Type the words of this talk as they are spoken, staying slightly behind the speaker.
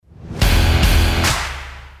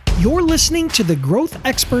You're listening to the Growth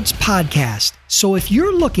Experts Podcast. So if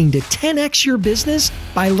you're looking to 10x your business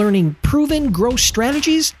by learning proven growth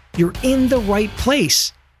strategies, you're in the right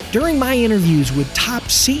place. During my interviews with top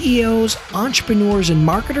CEOs, entrepreneurs, and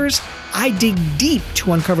marketers, I dig deep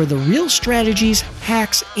to uncover the real strategies,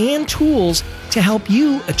 hacks, and tools to help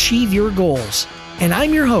you achieve your goals. And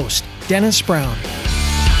I'm your host, Dennis Brown.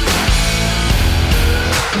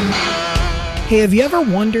 Hey, have you ever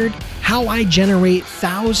wondered how I generate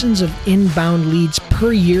thousands of inbound leads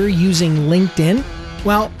per year using LinkedIn?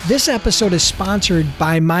 Well, this episode is sponsored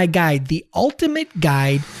by my guide, The Ultimate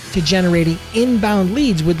Guide to Generating Inbound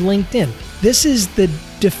Leads with LinkedIn. This is the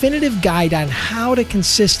definitive guide on how to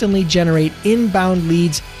consistently generate inbound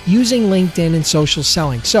leads using LinkedIn and social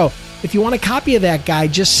selling. So if you want a copy of that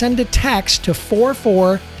guide, just send a text to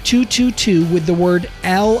 44222 with the word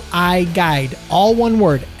LI Guide, all one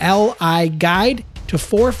word, LI Guide, to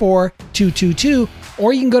 44222,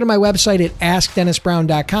 or you can go to my website at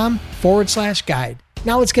askdennisbrown.com/guide.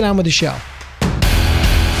 Now let's get on with the show.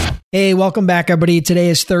 Hey, welcome back, everybody. Today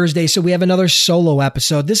is Thursday, so we have another solo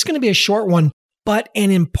episode. This is going to be a short one, but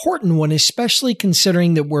an important one, especially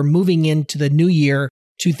considering that we're moving into the new year,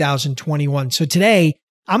 2021. So today,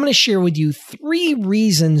 I'm going to share with you 3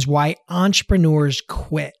 reasons why entrepreneurs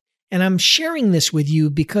quit. And I'm sharing this with you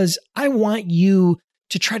because I want you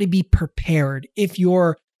to try to be prepared. If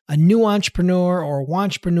you're a new entrepreneur or a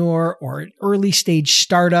wantrepreneur or an early stage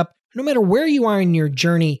startup, no matter where you are in your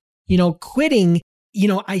journey, quitting,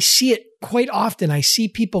 I see it quite often. I see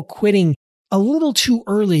people quitting a little too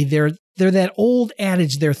early. They're that old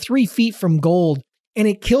adage, they're 3 feet from gold. And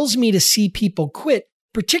it kills me to see people quit,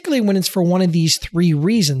 particularly when it's for one of these 3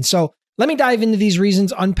 reasons. So let me dive into these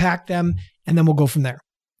reasons, unpack them, and then we'll go from there.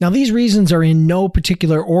 Now, these reasons are in no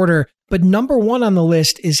particular order, but number 1 on the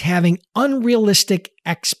list is having unrealistic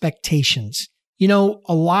expectations. A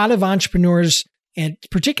lot of entrepreneurs, and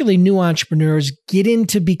particularly new entrepreneurs, get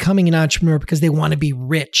into becoming an entrepreneur because they want to be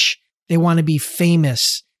rich. They want to be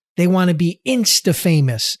famous. They want to be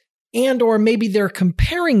insta-famous. And or maybe they're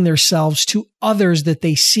comparing themselves to others that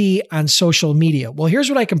they see on social media. Well, here's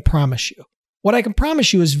what I can promise you. What I can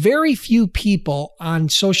promise you is very few people on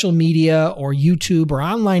social media or YouTube or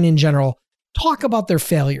online in general talk about their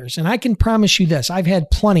failures. And I can promise you this, I've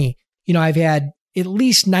had plenty. I've had at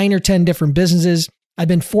least 9 or 10 different businesses. I've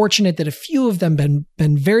been fortunate that a few of them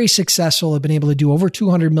been very successful, have been able to do over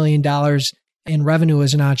 $200 million in revenue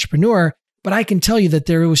as an entrepreneur. But I can tell you that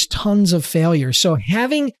there was tons of failures. So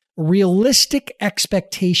having realistic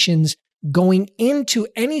expectations going into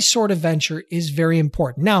any sort of venture is very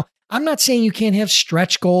important. Now, I'm not saying you can't have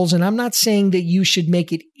stretch goals, and I'm not saying that you should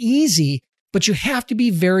make it easy, but you have to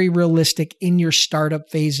be very realistic in your startup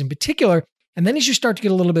phase in particular. And then as you start to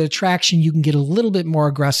get a little bit of traction, you can get a little bit more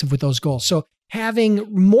aggressive with those goals. So having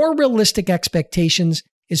more realistic expectations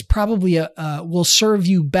is probably will serve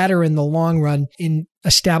you better in the long run in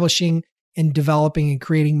establishing and developing and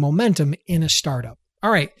creating momentum in a startup.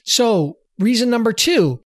 All right. So reason number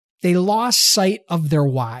 2, they lost sight of their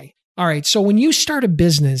why. All right. So when you start a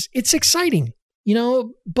business, it's exciting,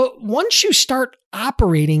 but once you start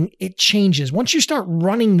operating, it changes. Once you start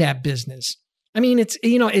running that business,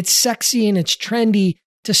 it's sexy and it's trendy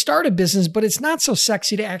to start a business, but it's not so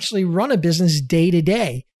sexy to actually run a business day to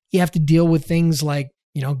day. You have to deal with things like,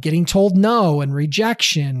 getting told no and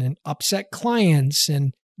rejection and upset clients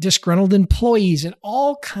and disgruntled employees and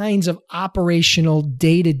all kinds of operational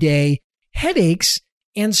day-to-day headaches.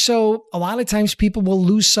 And so a lot of times people will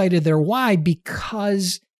lose sight of their why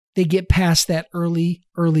because they get past that early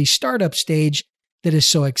startup stage that is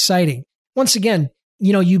so exciting. Once again,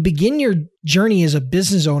 you begin your journey as a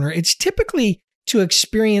business owner. It's typically to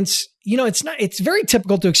experience, it's very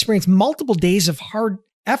typical to experience multiple days of hard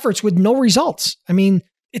efforts with no results.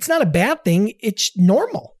 It's not a bad thing. It's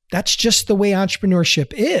normal. That's just the way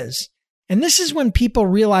entrepreneurship is. And this is when people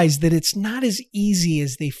realize that it's not as easy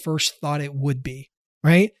as they first thought it would be,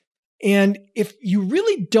 right? And if you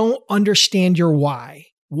really don't understand your why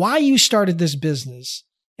you started this business,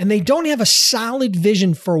 and they don't have a solid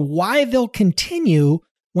vision for why they'll continue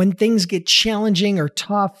when things get challenging or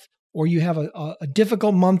tough, or you have a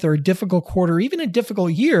difficult month or a difficult quarter, or even a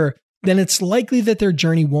difficult year, then it's likely that their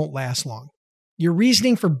journey won't last long. Your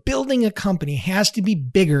reasoning for building a company has to be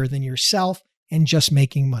bigger than yourself and just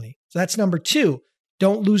making money. So that's number 2.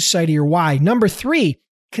 Don't lose sight of your why. Number 3,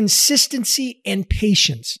 consistency and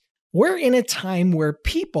patience. We're in a time where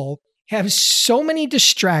people have so many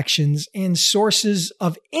distractions and sources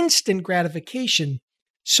of instant gratification.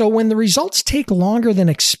 So when the results take longer than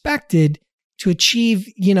expected to achieve,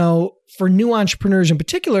 for new entrepreneurs in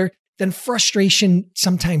particular, then frustration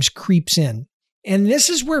sometimes creeps in. And this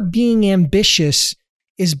is where being ambitious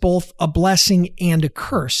is both a blessing and a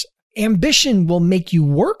curse. Ambition will make you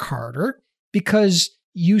work harder because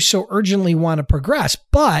you so urgently want to progress,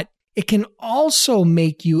 but it can also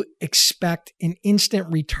make you expect an instant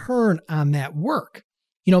return on that work.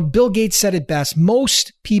 You know, Bill Gates said it best.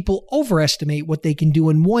 Most people overestimate what they can do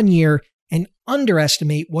in 1 year and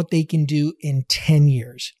underestimate what they can do in 10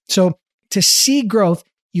 years. So to see growth,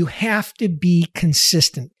 you have to be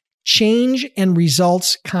consistent. Change and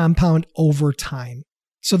results compound over time.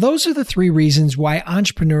 So those are the 3 reasons why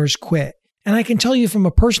entrepreneurs quit. And I can tell you from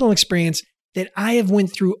a personal experience that I have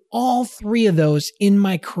went through all 3 of those in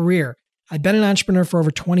my career. I've been an entrepreneur for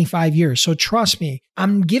over 25 years. So trust me,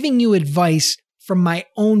 I'm giving you advice from my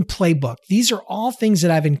own playbook. These are all things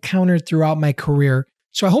that I've encountered throughout my career.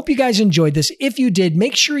 So I hope you guys enjoyed this. If you did,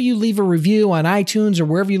 make sure you leave a review on iTunes or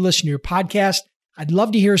wherever you listen to your podcast. I'd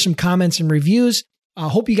love to hear some comments and reviews. I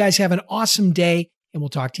hope you guys have an awesome day, and we'll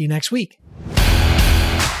talk to you next week.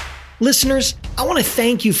 Listeners, I want to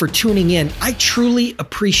thank you for tuning in. I truly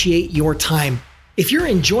appreciate your time. If you're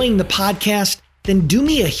enjoying the podcast, then do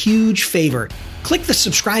me a huge favor. Click the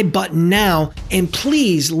subscribe button now, and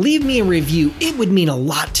please leave me a review. It would mean a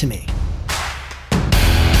lot to me.